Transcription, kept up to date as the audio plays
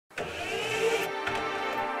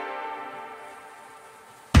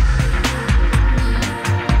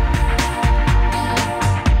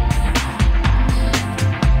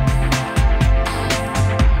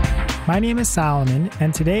my name is Solomon,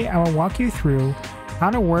 and today I will walk you through how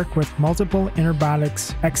to work with multiple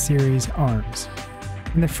Interbotix XSeries arms.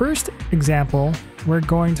 In the first example, we're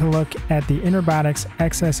going to look at the Interbotix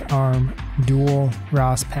XS ARM dual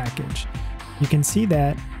ROS package. You can see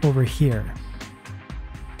that over here.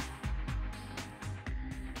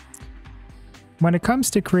 When it comes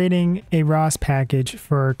to creating a ROS package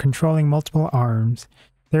for controlling multiple arms,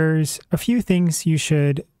 there's a few things you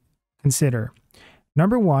should consider.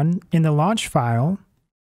 Number one, in the launch file,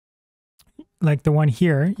 like the one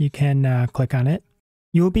here, you can click on it.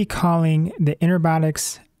 You'll be calling the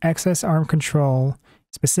Interbotix XS ARM control,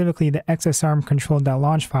 specifically the XS ARM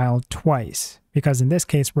control.launch file, twice, because in this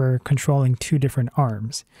case, we're controlling two different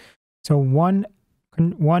arms. So one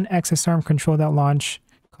XS ARM control.launch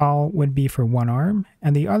call would be for one arm,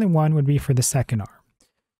 and the other one would be for the second arm.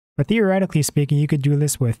 But theoretically speaking, you could do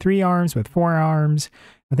this with 3 arms, with 4 arms.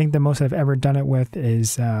 I think the most I've ever done it with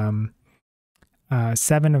is 7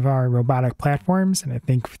 of our robotic platforms, and I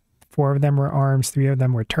think 4 of them were arms, 3 of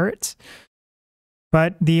them were turrets.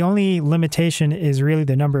 But the only limitation is really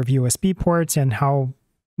the number of USB ports and how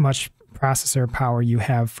much processor power you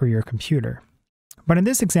have for your computer. But in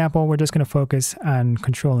this example, we're just going to focus on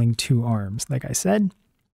controlling 2 arms, like I said.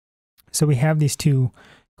 So we have these 2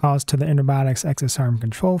 calls to the Interbotix XS ARM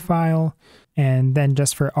control file, and then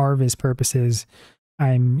just for RViz purposes,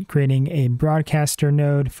 I'm creating a broadcaster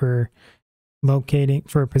node for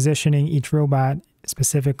positioning each robot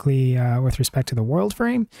specifically with respect to the world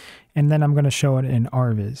frame, and then I'm going to show it in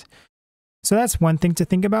RViz. So that's one thing to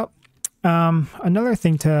think about. Another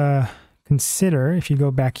thing to consider, if you go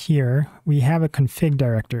back here, we have a config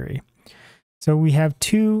directory. So we have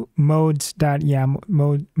 2 modes.yaml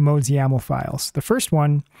files. The first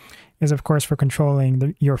one is, of course, for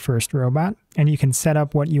controlling your first robot, and you can set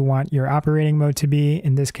up what you want your operating mode to be.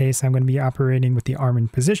 In this case, I'm going to be operating with the arm in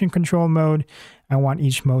position control mode. I want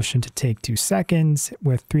each motion to take 2 seconds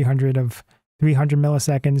with 300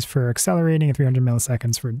 milliseconds for accelerating and 300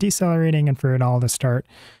 milliseconds for decelerating, and for it all to start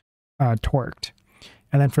torqued.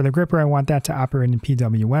 And then for the gripper, I want that to operate in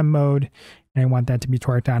PWM mode, and I want that to be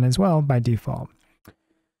torqued on as well by default.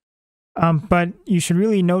 But you should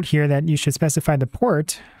really note here that you should specify the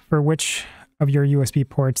port for which of your USB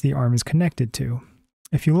ports the arm is connected to.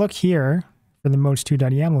 If you look here for the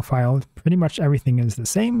modes2.yaml file, pretty much everything is the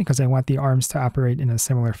same because I want the arms to operate in a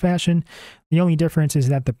similar fashion. The only difference is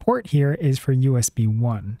that the port here is for USB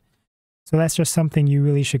 1. So that's just something you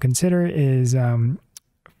really should consider, is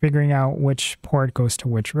figuring out which port goes to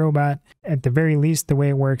which robot. At the very least, the way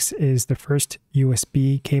it works is the first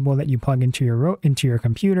USB cable that you plug into your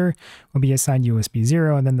computer will be assigned USB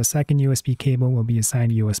 0, and then the second USB cable will be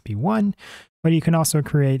assigned USB 1. But you can also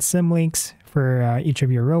create symlinks for each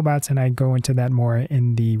of your robots, and I go into that more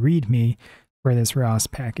in the README for this ROS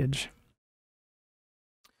package.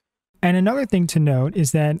 And another thing to note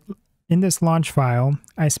is that in this launch file,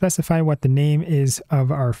 I specify what the name is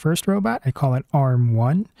of our first robot. I call it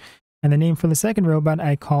ARM1. And the name for the second robot,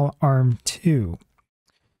 I call ARM2.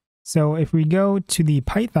 So if we go to the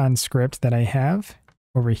Python script that I have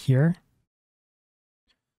over here.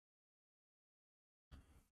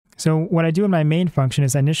 So what I do in my main function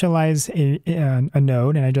is I initialize a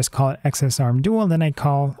node, and I just call it XS ARM dual. And then I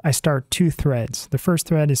start 2 threads. The first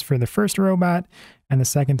thread is for the first robot, and the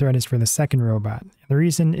second thread is for the second robot. The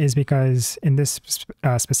reason is because in this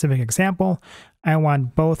specific example, I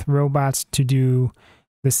want both robots to do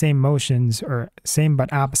the same motions, or same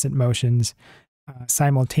but opposite motions,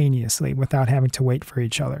 simultaneously without having to wait for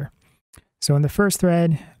each other. So in the first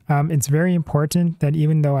thread, it's very important that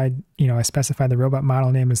even though I specify the robot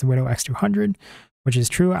model name as the Widow X200, which is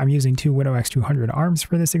true, I'm using 2 Widow X200 arms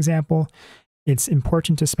for this example. It's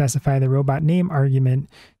important to specify the robot name argument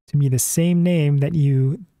to be the same name that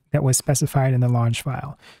was specified in the launch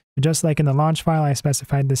file. Just like in the launch file, I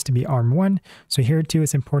specified this to be ARM1. So here too,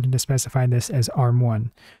 it's important to specify this as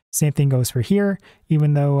ARM1. Same thing goes for here.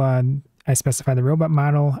 Even though I specify the robot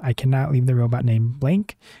model, I cannot leave the robot name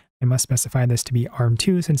blank. I must specify this to be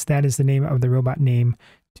ARM2, since that is the name of the robot name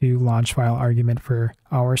to launch file argument for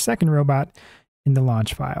our second robot in the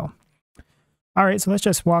launch file. All right, so let's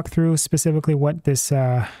just walk through specifically what this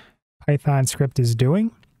Python script is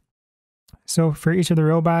doing. So for each of the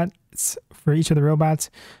robots,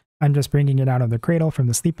 I'm just bringing it out of the cradle from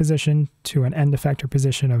the sleep position to an end effector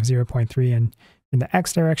position of 0.3 in the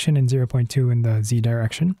X direction and 0.2 in the Z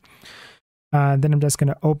direction. Then I'm just going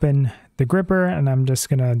to open the gripper, and I'm just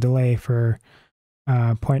going to delay for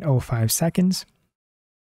 0.05 seconds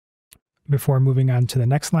before moving on to the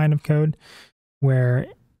next line of code, where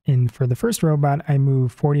for the first robot, I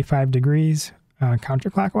move 45 degrees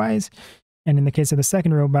counterclockwise, And in the case of the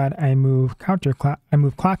second robot, I move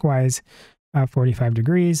clockwise 45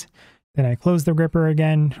 degrees. Then I close the gripper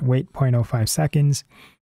again, wait 0.05 seconds,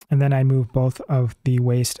 and then I move both of the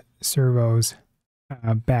waist servos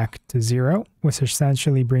back to 0, which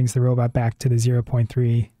essentially brings the robot back to the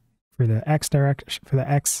 0.3 for the X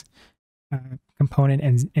component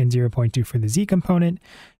and 0.2 for the Z component.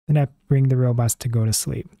 Then I bring the robots to go to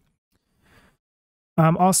sleep.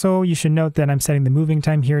 Also, you should note that I'm setting the moving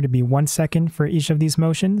time here to be 1 second for each of these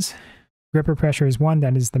motions. Gripper pressure is 1.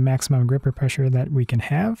 That is the maximum gripper pressure that we can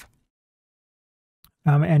have.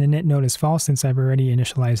 And init node is false since I've already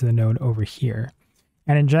initialized the node over here.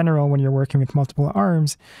 And in general, when you're working with multiple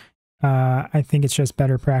arms, I think it's just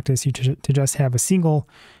better practice to just have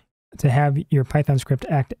to have your Python script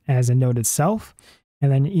act as a node itself.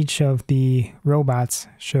 And then each of the robots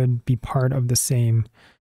should be part of the same,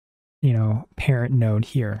 parent node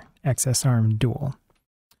here, XSARM dual.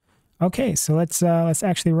 Okay, so let's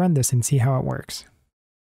actually run this and see how it works.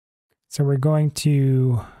 So we're going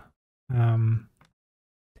to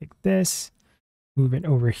take this, move it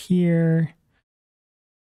over here.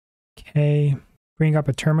 Okay, bring up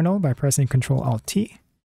a terminal by pressing Ctrl-Alt-T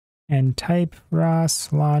and type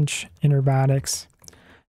ROS launch Interbotix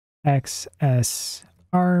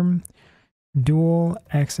XSARM dual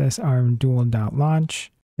XSARM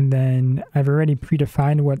dual.launch. And then I've already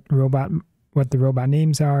predefined what the robot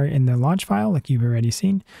names are in the launch file, like you've already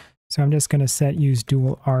seen. So I'm just going to set use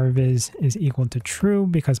dual rviz is equal to true,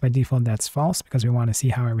 because by default that's false, because we want to see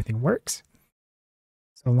how everything works.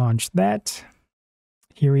 So launch that.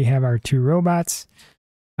 Here we have our two robots.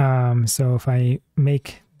 So if I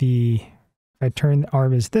turn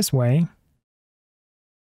rviz this way,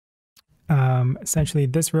 essentially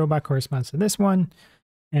this robot corresponds to this one,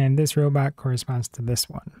 and this robot corresponds to this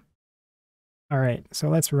one. All right, so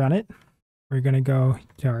let's run it. We're going to go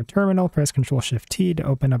to our terminal, press Ctrl-Shift-T to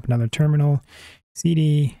open up another terminal.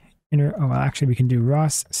 We can do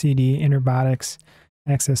ROS CD Interbotix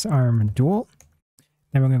XSARM dual.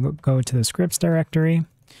 Then we're going to go to the scripts directory,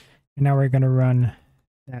 and now we're going to run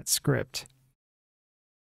that script.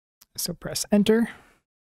 So press enter.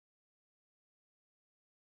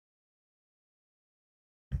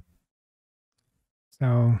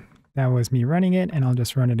 So that was me running it, and I'll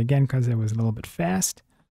just run it again because it was a little bit fast.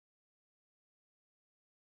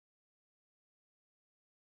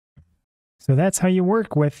 So that's how you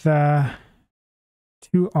work with 2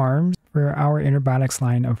 arms for our Interbotix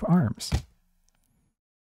line of arms.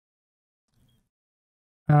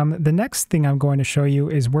 The next thing I'm going to show you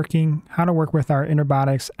is how to work with our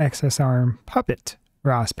Interbotix XSARM Puppet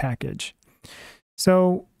ROS package.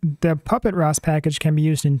 So the Puppet ROS package can be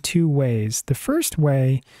used in 2 ways. The first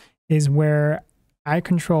way is where I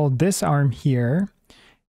control this arm here,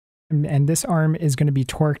 and this arm is going to be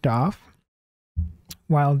torqued off,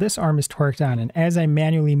 while this arm is torqued on. And as I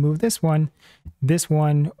manually move this one, which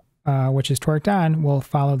is torqued on, will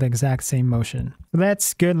follow the exact same motion. So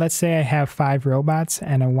that's good. Let's say I have 5 robots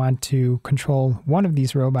and I want to control one of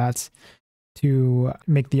these robots to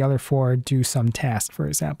make the other 4 do some task, for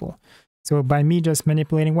example. So by me just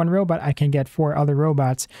manipulating one robot, I can get 4 other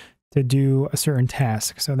robots to do a certain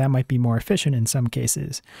task. So that might be more efficient in some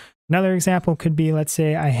cases. Another example could be, let's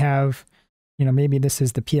say I have, maybe this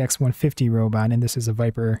is the PX150 robot and this is a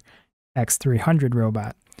Viper X300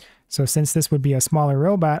 robot. So since this would be a smaller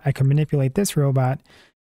robot, I can manipulate this robot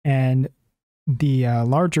and the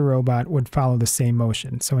larger robot would follow the same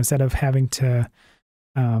motion. So instead of having to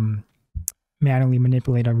manually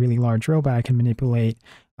manipulate a really large robot, I can manipulate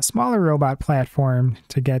a smaller robot platform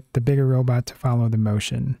to get the bigger robot to follow the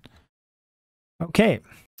motion. Okay,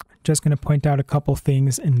 just going to point out a couple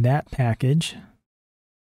things in that package.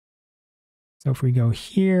 So if we go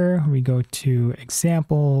here, we go to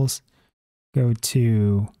examples, go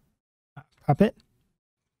to Puppet.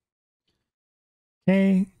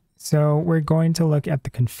 Okay, so we're going to look at the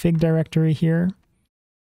config directory here.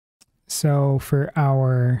 So for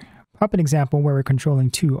our Puppet example where we're controlling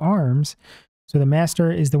 2 arms, so the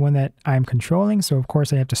master is the one that I'm controlling. So of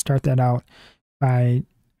course I have to start that out by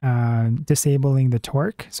disabling the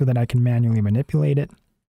torque so that I can manually manipulate it.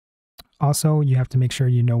 Also, you have to make sure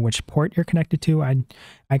you know which port you're connected to.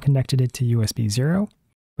 I connected it to USB 0.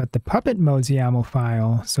 But the Puppet modes YAML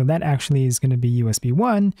file, so that actually is going to be USB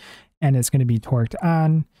 1, and it's going to be torqued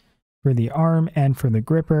on for the arm and for the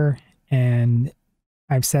gripper. And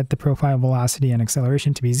I've set the profile velocity and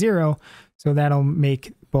acceleration to be 0, so that'll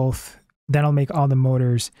make all the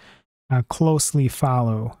motors closely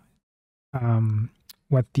follow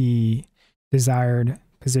what the desired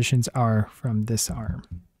positions are from this arm.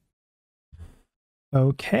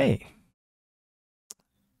 Okay.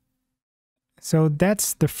 So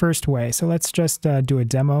that's the first way. So let's just do a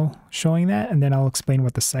demo showing that, and then I'll explain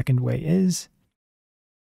what the second way is.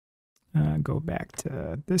 Go back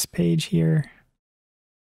to this page here.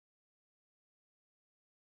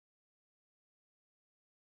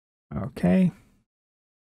 Okay.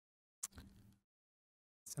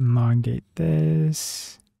 Let's elongate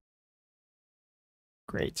this.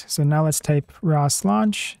 Great. So now let's type ROS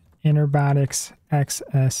launch Interbotix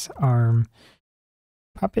XSarm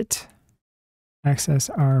Puppet.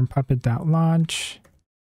 XSarm puppet.launch.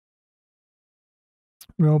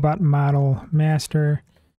 Robot model master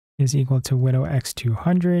is equal to Widow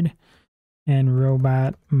X200, and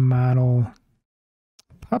robot model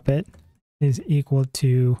puppet is equal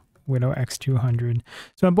to Widow X200.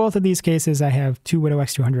 So in both of these cases, I have two Widow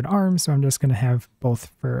X200 arms, so I'm just going to have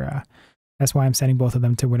both for, that's why I'm setting both of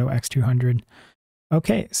them to Widow X200.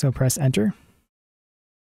 Okay, so press enter.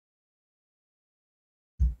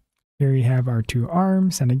 Here we have our two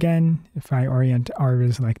arms, and again, if I orient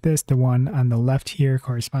arms like this, the one on the left here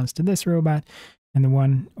corresponds to this robot, and the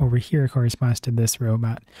one over here corresponds to this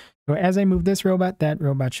robot. So as I move this robot, that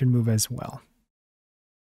robot should move as well.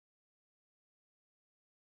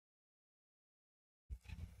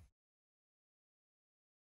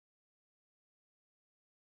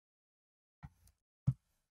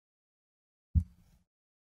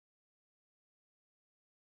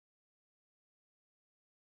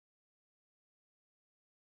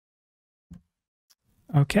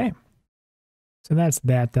 Okay, so that's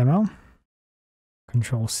that demo.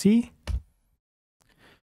 Control C.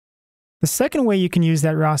 The second way you can use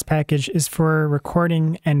that ROS package is for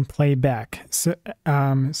recording and playback. So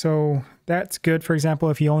that's good, for example,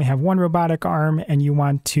 if you only have one robotic arm and you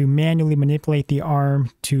want to manually manipulate the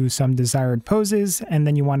arm to some desired poses, and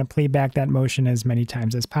then you want to play back that motion as many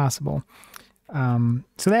times as possible.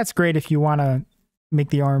 So that's great if you want to make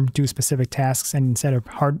the arm do specific tasks, and instead of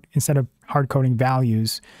hard coding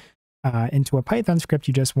values into a Python script,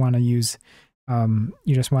 you just want to use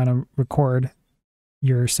record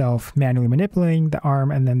yourself manually manipulating the arm,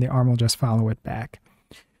 and then the arm will just follow it back.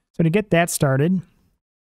 So to get that started,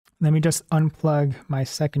 let me just unplug my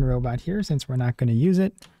second robot here since we're not going to use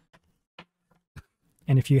it.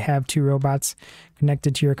 And if you have two robots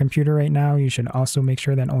connected to your computer right now, you should also make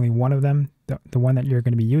sure that only one of them, the one that you're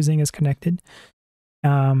going to be using, is connected.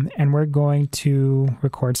 And we're going to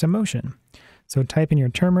record some motion. So type in your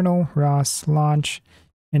terminal, ROS launch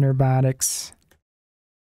Interbotix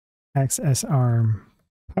XSarm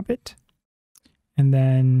puppet, and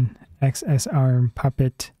then XSarm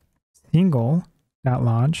puppet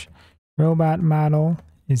single.launch. Robot model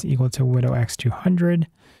is equal to Widow X200.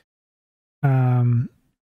 And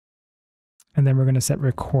then we're going to set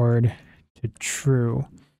record to true.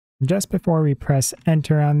 Just before we press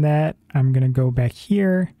enter on that, I'm going to go back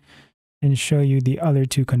here and show you the other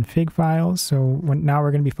two config files. So now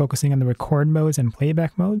we're going to be focusing on the record modes and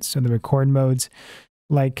playback modes. So the record modes,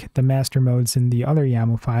 like the master modes in the other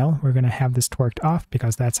YAML file, we're going to have this torqued off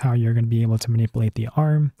because that's how you're going to be able to manipulate the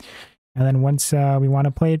arm. And then once we want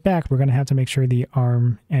to play it back, we're going to have to make sure the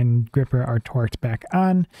arm and gripper are torqued back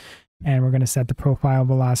on. And we're going to set the profile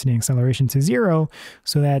velocity and acceleration to 0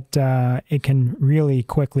 so that it can really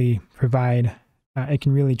quickly provide,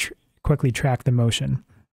 quickly track the motion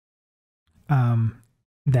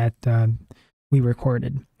that we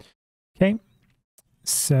recorded. Okay,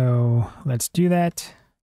 so let's do that.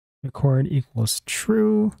 Record equals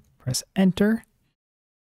true. Press enter.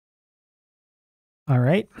 All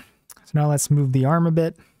right, so now let's move the arm a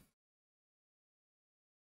bit.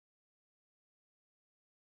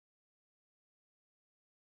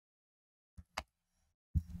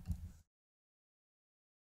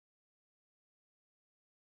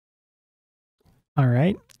 All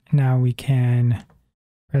right, now we can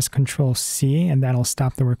press Control C, and that'll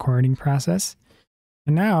stop the recording process.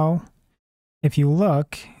 And now, if you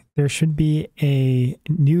look, there should be a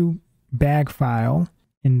new bag file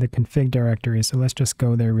in the config directory. So let's just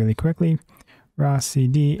go there really quickly. ROS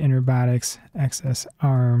CD Interbotix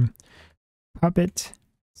XSarm puppet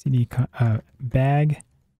CD bag.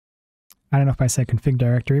 I don't know if I said config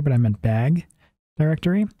directory, but I meant bag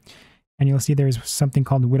directory. And you'll see there's something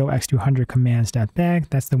called Widow X200 commands.bag.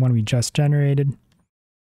 That's the one we just generated.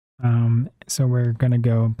 So we're going to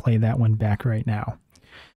go play that one back right now.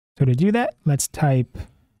 So to do that, let's type,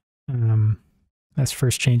 let's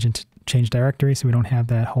first change directory so we don't have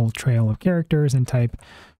that whole trail of characters, and type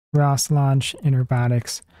ROS launch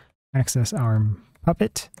Interbotix XSarm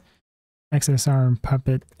puppet. XSarm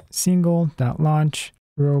puppet single.launch.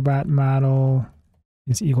 Robot model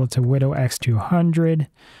is equal to Widow X200.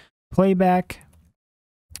 Playback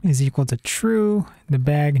is equal to true. The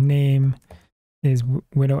bag name is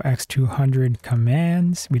widow x200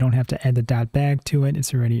 commands. We don't have to add the .bag to it.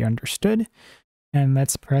 It's already understood. And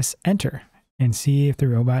let's press enter and see if the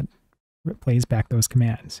robot plays back those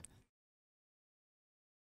commands.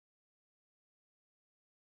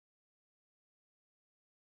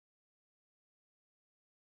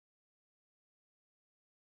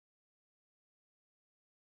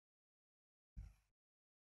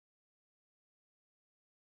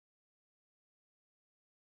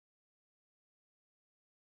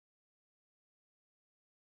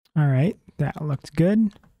 All right, that looked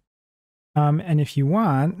good. And if you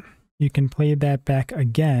want, you can play that back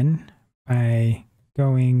again by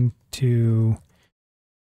going to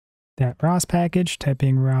that ROS package,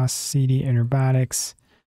 typing ROS cd Interbotix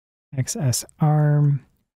XSarm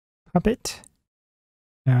puppet,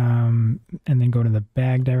 and then go to the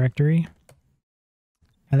bag directory.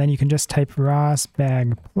 And then you can just type ROS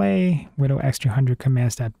bag play widow x200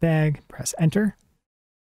 commands.bag, press enter,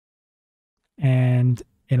 and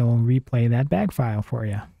it'll replay that bag file for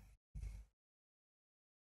you.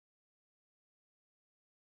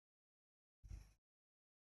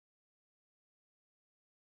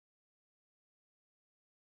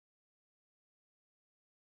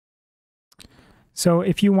 So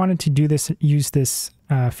if you wanted to do this, use this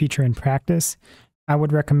feature in practice, I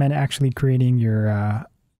would recommend actually creating your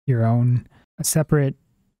own separate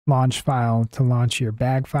launch file to launch your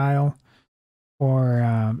bag file.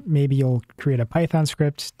 Or maybe you'll create a Python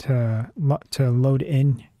script to load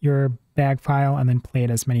in your bag file and then play it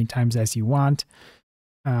as many times as you want.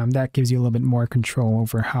 That gives you a little bit more control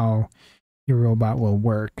over how your robot will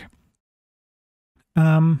work.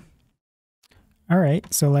 All right,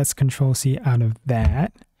 so let's Control-C out of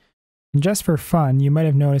that. And just for fun, you might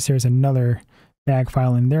have noticed there's another bag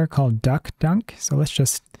file in there called duck-dunk. So let's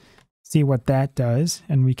just see what that does.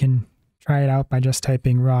 And we can try it out by just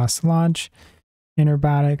typing ROS launch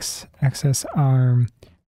Interbotix XSarm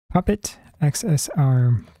puppet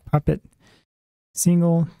XSarm puppet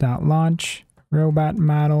single.launch robot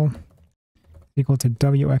model equal to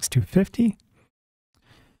WX250.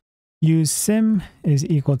 Use sim is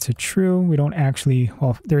equal to true. We don't actually,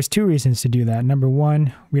 well, there's two reasons to do that. Number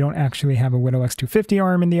one, we don't actually have a widow x250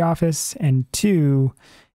 arm in the office. And two,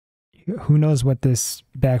 who knows what this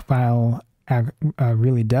bag file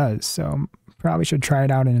really does. So probably should try it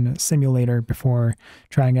out in a simulator before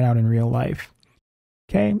trying it out in real life.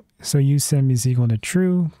 Okay, so use sim is equal to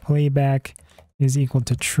true. Playback is equal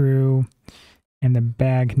to true. And the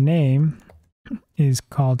bag name is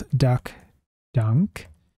called duck dunk.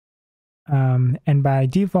 And by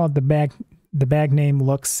default, the bag name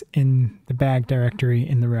looks in the bag directory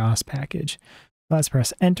in the ROS package. Let's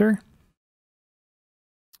press enter.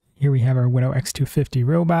 Here we have our widow x250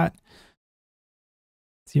 robot.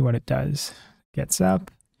 See what it does. Gets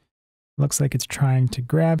up. Looks like it's trying to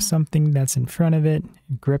grab something that's in front of it.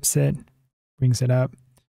 It grips it, brings it up,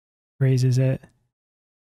 raises it,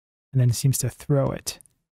 and then seems to throw it.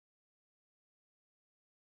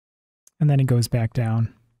 And then it goes back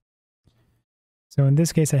down. So in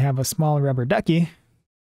this case, I have a small rubber ducky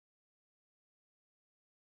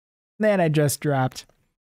that I just dropped.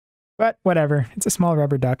 But whatever, it's a small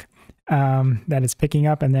rubber duck that it's picking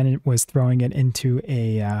up, and then it was throwing it into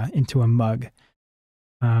a mug.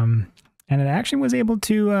 And it actually was able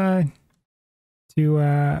to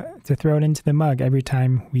throw it into the mug every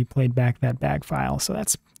time we played back that bag file. So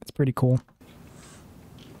that's pretty cool.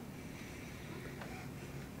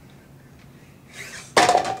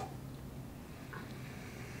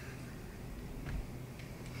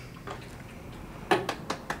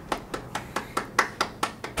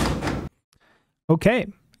 Okay,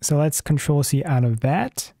 so let's Control-C out of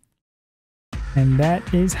that. And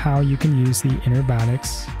that is how you can use the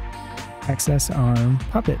Interbotix XSarm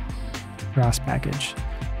Puppet ROS package.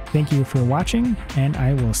 Thank you for watching, and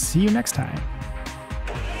I will see you next time.